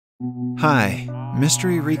Hi,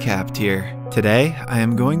 Mystery Recapped here. Today, I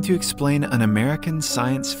am going to explain an American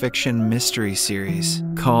science fiction mystery series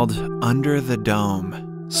called Under the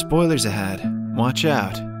Dome. Spoilers ahead, watch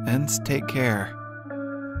out, and take care.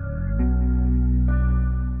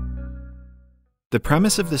 The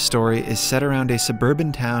premise of the story is set around a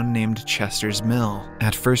suburban town named Chester's Mill.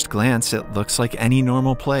 At first glance, it looks like any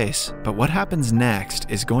normal place, but what happens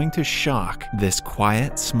next is going to shock this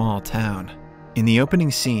quiet, small town. In the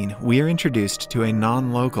opening scene, we are introduced to a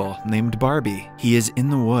non-local named Barbie. He is in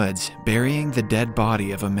the woods, burying the dead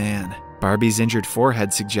body of a man. Barbie's injured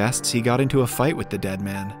forehead suggests he got into a fight with the dead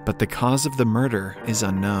man, but the cause of the murder is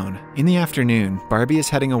unknown. In the afternoon, Barbie is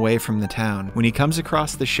heading away from the town when he comes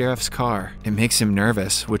across the sheriff's car. It makes him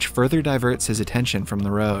nervous, which further diverts his attention from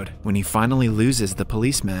the road. When he finally loses the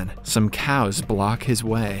policeman, some cows block his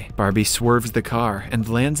way. Barbie swerves the car and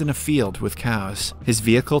lands in a field with cows. His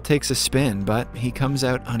vehicle takes a spin, but he comes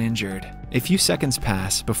out uninjured. A few seconds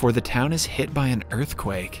pass before the town is hit by an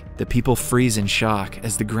earthquake. The people freeze in shock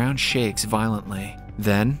as the ground shakes violently.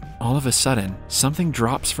 Then, all of a sudden, something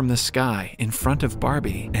drops from the sky in front of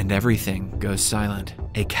Barbie, and everything goes silent.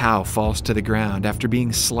 A cow falls to the ground after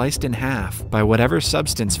being sliced in half by whatever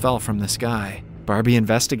substance fell from the sky. Barbie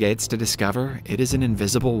investigates to discover it is an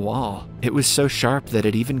invisible wall. It was so sharp that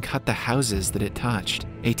it even cut the houses that it touched.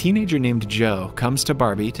 A teenager named Joe comes to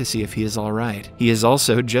Barbie to see if he is alright. He is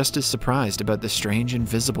also just as surprised about the strange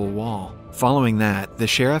invisible wall. Following that, the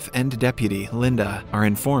sheriff and deputy, Linda, are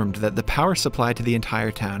informed that the power supply to the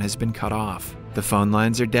entire town has been cut off. The phone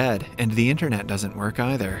lines are dead, and the internet doesn't work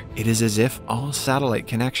either. It is as if all satellite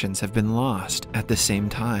connections have been lost at the same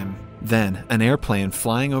time. Then, an airplane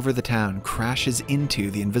flying over the town crashes into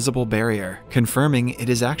the invisible barrier, confirming it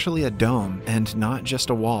is actually a dome and not just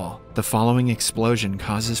a wall. The following explosion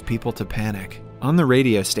causes people to panic. On the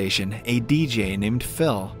radio station, a DJ named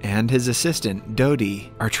Phil and his assistant,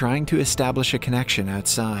 Dodie, are trying to establish a connection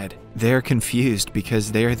outside. They are confused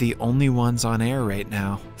because they are the only ones on air right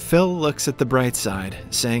now. Phil looks at the bright side,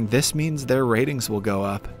 saying this means their ratings will go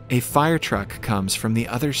up. A fire truck comes from the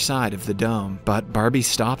other side of the dome, but Barbie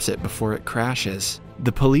stops it before it crashes.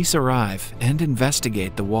 The police arrive and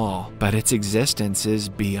investigate the wall, but its existence is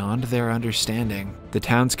beyond their understanding. The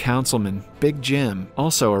town's councilman, Big Jim,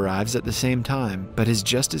 also arrives at the same time, but is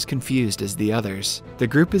just as confused as the others. The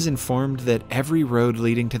group is informed that every road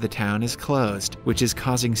leading to the town is closed, which is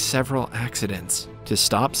causing several accidents. To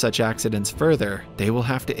stop such accidents further, they will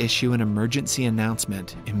have to issue an emergency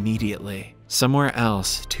announcement immediately. Somewhere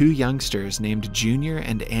else, two youngsters named Junior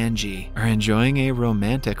and Angie are enjoying a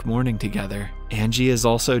romantic morning together. Angie is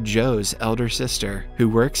also Joe's elder sister, who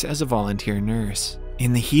works as a volunteer nurse.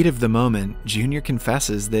 In the heat of the moment, Junior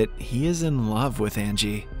confesses that he is in love with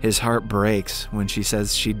Angie. His heart breaks when she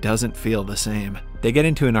says she doesn't feel the same. They get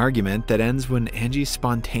into an argument that ends when Angie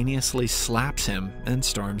spontaneously slaps him and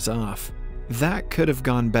storms off. That could have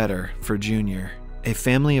gone better for Junior. A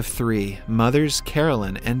family of three, mothers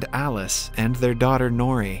Carolyn and Alice and their daughter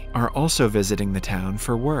Nori, are also visiting the town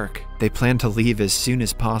for work. They plan to leave as soon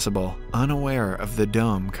as possible, unaware of the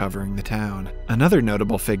dome covering the town. Another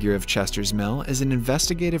notable figure of Chester's Mill is an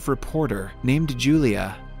investigative reporter named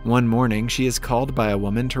Julia. One morning, she is called by a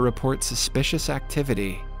woman to report suspicious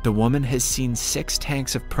activity. The woman has seen 6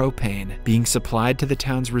 tanks of propane being supplied to the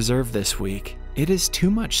town's reserve this week. It is too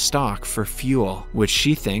much stock for fuel, which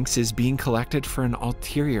she thinks is being collected for an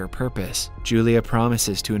ulterior purpose. Julia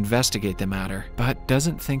promises to investigate the matter, but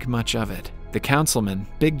doesn't think much of it. The councilman,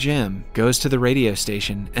 Big Jim, goes to the radio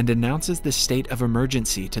station and announces the state of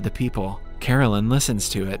emergency to the people. Carolyn listens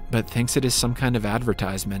to it, but thinks it is some kind of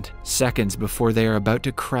advertisement. Seconds before they are about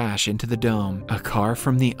to crash into the dome, a car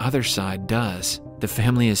from the other side does. The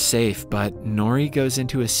family is safe, but Nori goes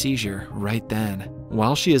into a seizure right then.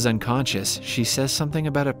 While she is unconscious, she says something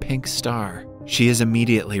about a pink star. She is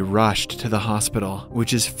immediately rushed to the hospital,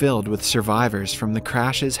 which is filled with survivors from the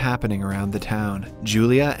crashes happening around the town.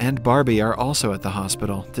 Julia and Barbie are also at the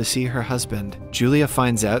hospital to see her husband. Julia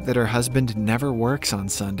finds out that her husband never works on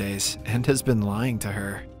Sundays and has been lying to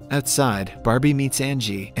her. Outside, Barbie meets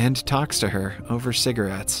Angie and talks to her over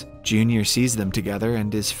cigarettes. Junior sees them together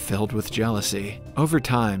and is filled with jealousy. Over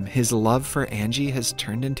time, his love for Angie has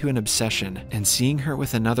turned into an obsession, and seeing her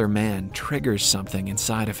with another man triggers something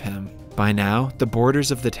inside of him. By now, the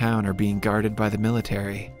borders of the town are being guarded by the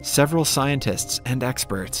military. Several scientists and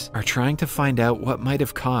experts are trying to find out what might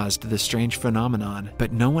have caused the strange phenomenon,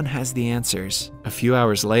 but no one has the answers. A few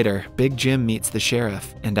hours later, Big Jim meets the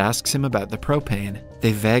sheriff and asks him about the propane.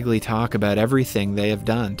 They vaguely talk about everything they have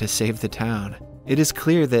done to save the town. It is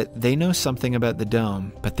clear that they know something about the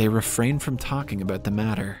dome, but they refrain from talking about the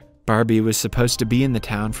matter. Barbie was supposed to be in the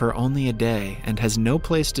town for only a day and has no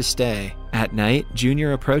place to stay. At night,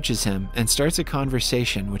 Junior approaches him and starts a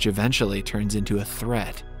conversation which eventually turns into a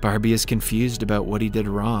threat. Barbie is confused about what he did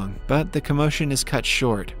wrong, but the commotion is cut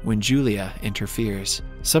short when Julia interferes.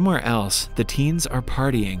 Somewhere else, the teens are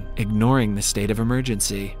partying, ignoring the state of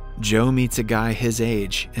emergency. Joe meets a guy his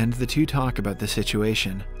age, and the two talk about the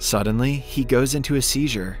situation. Suddenly, he goes into a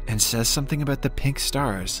seizure and says something about the pink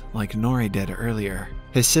stars, like Nori did earlier.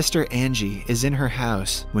 His sister Angie is in her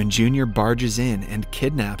house when Junior barges in and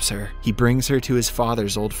kidnaps her. He brings her to his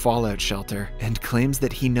father's old fallout shelter and claims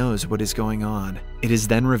that he knows what is going on. It is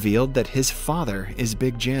then revealed that his father is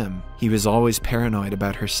Big Jim. He was always paranoid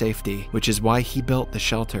about her safety, which is why he built the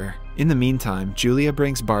shelter. In the meantime, Julia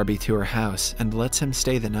brings Barbie to her house and lets him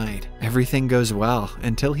stay the night. Everything goes well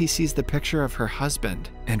until he sees the picture of her husband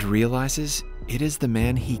and realizes it is the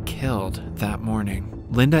man he killed that morning.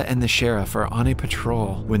 Linda and the sheriff are on a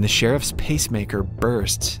patrol when the sheriff's pacemaker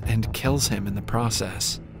bursts and kills him in the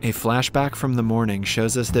process. A flashback from the morning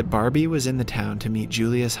shows us that Barbie was in the town to meet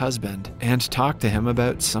Julia's husband and talk to him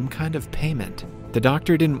about some kind of payment. The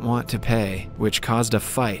doctor didn't want to pay, which caused a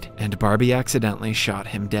fight, and Barbie accidentally shot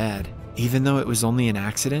him dead. Even though it was only an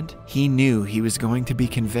accident, he knew he was going to be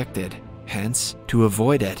convicted. Hence, to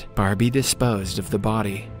avoid it, Barbie disposed of the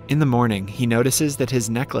body. In the morning, he notices that his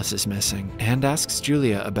necklace is missing and asks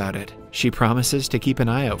Julia about it. She promises to keep an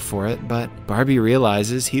eye out for it, but Barbie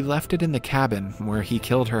realizes he left it in the cabin where he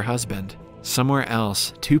killed her husband. Somewhere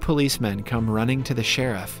else, two policemen come running to the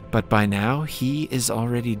sheriff, but by now he is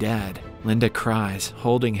already dead. Linda cries,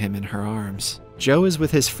 holding him in her arms. Joe is with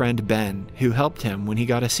his friend Ben, who helped him when he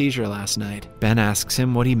got a seizure last night. Ben asks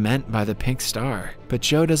him what he meant by the pink star, but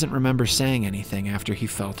Joe doesn't remember saying anything after he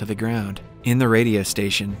fell to the ground. In the radio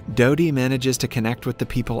station, Dodie manages to connect with the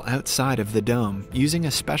people outside of the dome using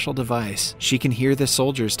a special device. She can hear the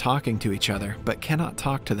soldiers talking to each other, but cannot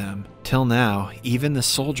talk to them. Till now, even the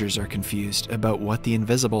soldiers are confused about what the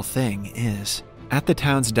invisible thing is. At the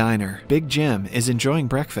town's diner, Big Jim is enjoying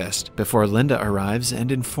breakfast before Linda arrives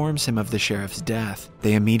and informs him of the sheriff's death.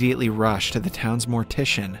 They immediately rush to the town's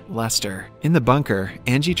mortician, Lester. In the bunker,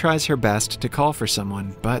 Angie tries her best to call for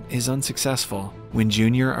someone, but is unsuccessful. When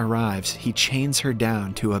Junior arrives, he chains her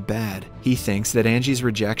down to a bed. He thinks that Angie's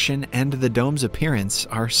rejection and the dome's appearance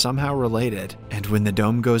are somehow related, and when the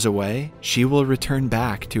dome goes away, she will return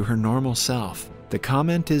back to her normal self. The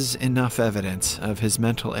comment is enough evidence of his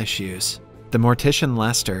mental issues. The mortician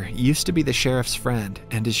Lester used to be the sheriff's friend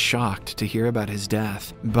and is shocked to hear about his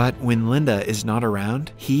death. But when Linda is not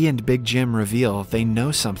around, he and Big Jim reveal they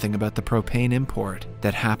know something about the propane import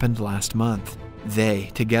that happened last month.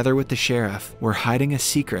 They, together with the sheriff, were hiding a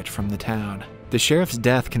secret from the town. The sheriff's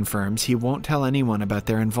death confirms he won't tell anyone about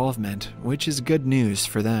their involvement, which is good news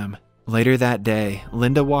for them. Later that day,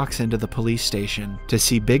 Linda walks into the police station to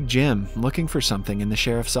see Big Jim looking for something in the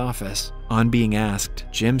sheriff's office. On being asked,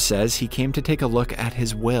 Jim says he came to take a look at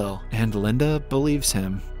his will, and Linda believes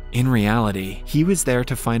him. In reality, he was there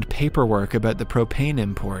to find paperwork about the propane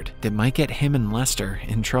import that might get him and Lester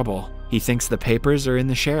in trouble. He thinks the papers are in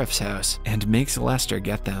the sheriff's house and makes Lester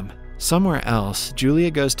get them. Somewhere else, Julia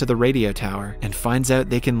goes to the radio tower and finds out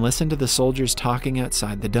they can listen to the soldiers talking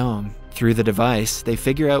outside the dome. Through the device, they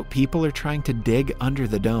figure out people are trying to dig under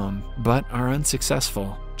the dome, but are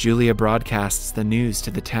unsuccessful. Julia broadcasts the news to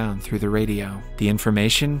the town through the radio. The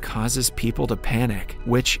information causes people to panic,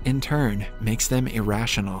 which in turn makes them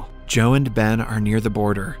irrational. Joe and Ben are near the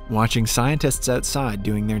border, watching scientists outside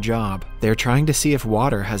doing their job. They're trying to see if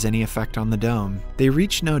water has any effect on the dome. They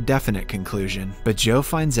reach no definite conclusion, but Joe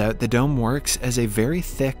finds out the dome works as a very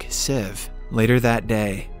thick sieve. Later that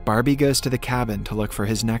day, Barbie goes to the cabin to look for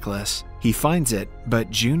his necklace. He finds it, but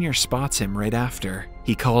Junior spots him right after.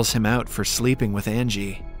 He calls him out for sleeping with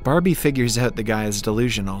Angie. Barbie figures out the guy is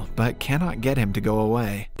delusional, but cannot get him to go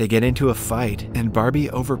away. They get into a fight, and Barbie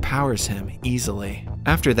overpowers him easily.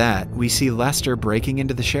 After that, we see Lester breaking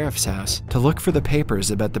into the sheriff's house to look for the papers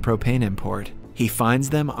about the propane import. He finds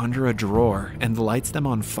them under a drawer and lights them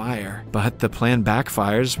on fire, but the plan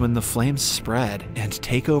backfires when the flames spread and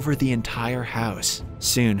take over the entire house.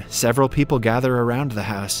 Soon, several people gather around the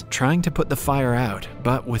house, trying to put the fire out,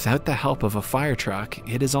 but without the help of a fire truck,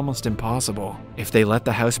 it is almost impossible. If they let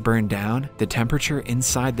the house burn down, the temperature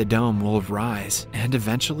inside the dome will rise and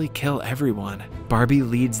eventually kill everyone. Barbie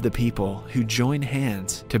leads the people, who join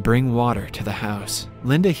hands to bring water to the house.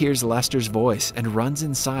 Linda hears Lester's voice and runs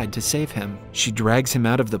inside to save him. She drags him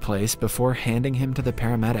out of the place before handing him to the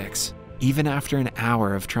paramedics. Even after an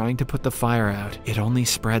hour of trying to put the fire out, it only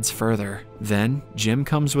spreads further. Then, Jim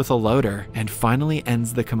comes with a loader and finally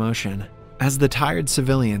ends the commotion. As the tired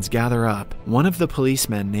civilians gather up, one of the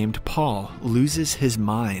policemen named Paul loses his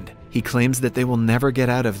mind. He claims that they will never get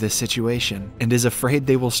out of this situation and is afraid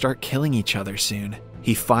they will start killing each other soon.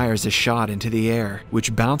 He fires a shot into the air,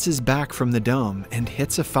 which bounces back from the dome and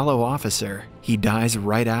hits a fellow officer. He dies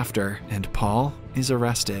right after, and Paul is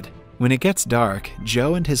arrested. When it gets dark,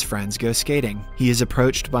 Joe and his friends go skating. He is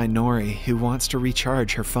approached by Nori, who wants to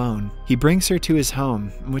recharge her phone. He brings her to his home,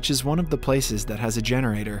 which is one of the places that has a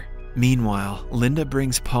generator. Meanwhile, Linda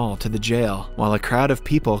brings Paul to the jail, while a crowd of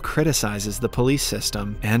people criticizes the police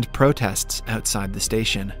system and protests outside the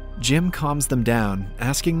station. Jim calms them down,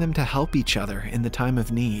 asking them to help each other in the time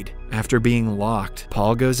of need. After being locked,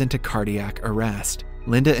 Paul goes into cardiac arrest.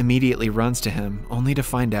 Linda immediately runs to him, only to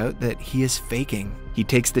find out that he is faking. He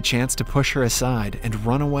takes the chance to push her aside and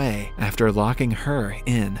run away after locking her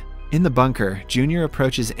in. In the bunker, Junior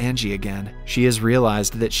approaches Angie again. She has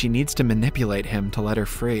realized that she needs to manipulate him to let her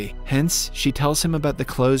free. Hence, she tells him about the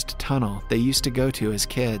closed tunnel they used to go to as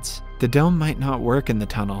kids. The dome might not work in the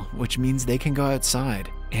tunnel, which means they can go outside.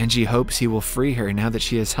 Angie hopes he will free her now that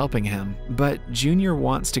she is helping him, but Junior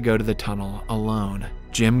wants to go to the tunnel alone.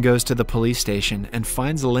 Jim goes to the police station and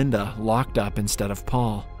finds Linda locked up instead of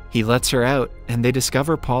Paul. He lets her out, and they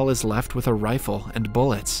discover Paul is left with a rifle and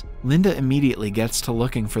bullets. Linda immediately gets to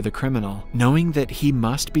looking for the criminal, knowing that he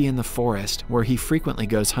must be in the forest where he frequently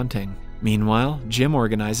goes hunting. Meanwhile, Jim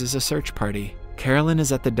organizes a search party. Carolyn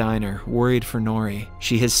is at the diner, worried for Nori.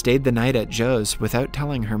 She has stayed the night at Joe's without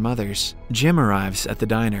telling her mothers. Jim arrives at the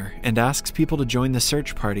diner and asks people to join the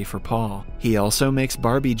search party for Paul. He also makes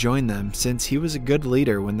Barbie join them since he was a good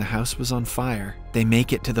leader when the house was on fire. They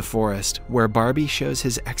make it to the forest, where Barbie shows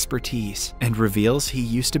his expertise and reveals he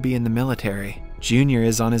used to be in the military. Junior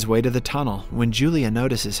is on his way to the tunnel when Julia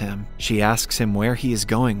notices him. She asks him where he is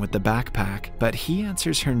going with the backpack, but he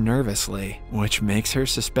answers her nervously, which makes her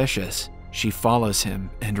suspicious. She follows him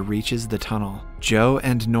and reaches the tunnel. Joe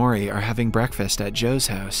and Nori are having breakfast at Joe's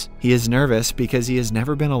house. He is nervous because he has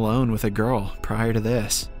never been alone with a girl prior to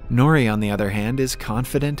this. Nori, on the other hand, is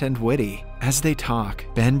confident and witty. As they talk,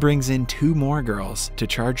 Ben brings in 2 more girls to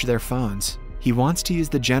charge their phones. He wants to use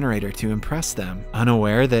the generator to impress them,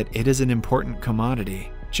 unaware that it is an important commodity.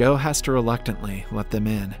 Joe has to reluctantly let them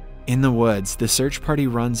in. In the woods, the search party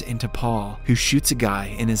runs into Paul, who shoots a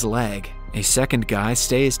guy in his leg. A second guy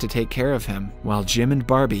stays to take care of him, while Jim and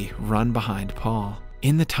Barbie run behind Paul.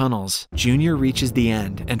 In the tunnels, Junior reaches the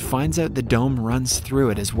end and finds out the dome runs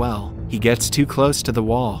through it as well. He gets too close to the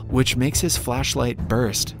wall, which makes his flashlight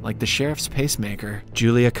burst like the sheriff's pacemaker.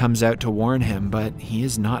 Julia comes out to warn him, but he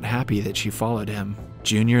is not happy that she followed him.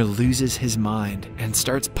 Junior loses his mind and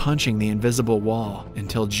starts punching the invisible wall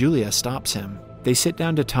until Julia stops him. They sit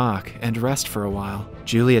down to talk and rest for a while.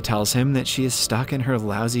 Julia tells him that she is stuck in her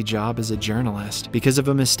lousy job as a journalist because of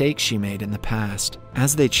a mistake she made in the past.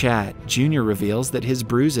 As they chat, Junior reveals that his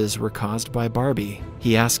bruises were caused by Barbie.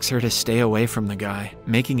 He asks her to stay away from the guy,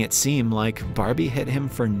 making it seem like Barbie hit him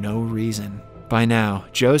for no reason. By now,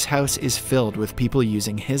 Joe's house is filled with people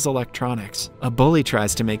using his electronics. A bully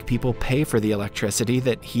tries to make people pay for the electricity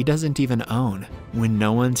that he doesn't even own. When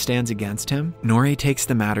no one stands against him, Nori takes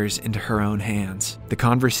the matters into her own hands. The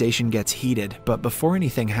conversation gets heated, but before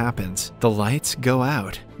anything happens, the lights go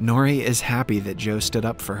out. Nori is happy that Joe stood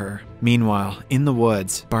up for her. Meanwhile, in the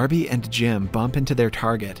woods, Barbie and Jim bump into their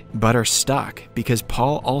target, but are stuck because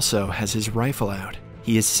Paul also has his rifle out.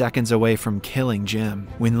 He is seconds away from killing Jim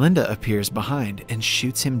when Linda appears behind and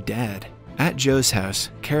shoots him dead. At Joe's house,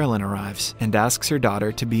 Carolyn arrives and asks her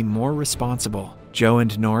daughter to be more responsible. Joe and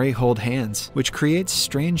Nori hold hands, which creates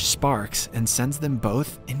strange sparks and sends them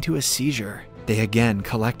both into a seizure. They again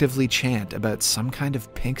collectively chant about some kind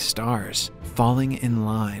of pink stars falling in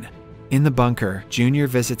line. In the bunker, Junior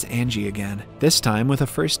visits Angie again, this time with a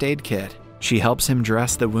first aid kit. She helps him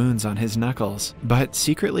dress the wounds on his knuckles, but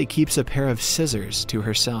secretly keeps a pair of scissors to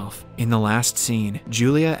herself. In the last scene,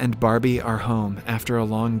 Julia and Barbie are home after a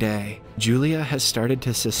long day. Julia has started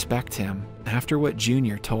to suspect him after what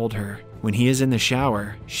Junior told her. When he is in the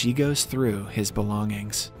shower, she goes through his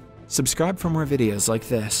belongings. Subscribe for more videos like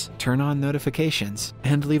this, turn on notifications,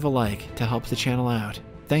 and leave a like to help the channel out.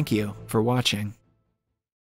 Thank you for watching.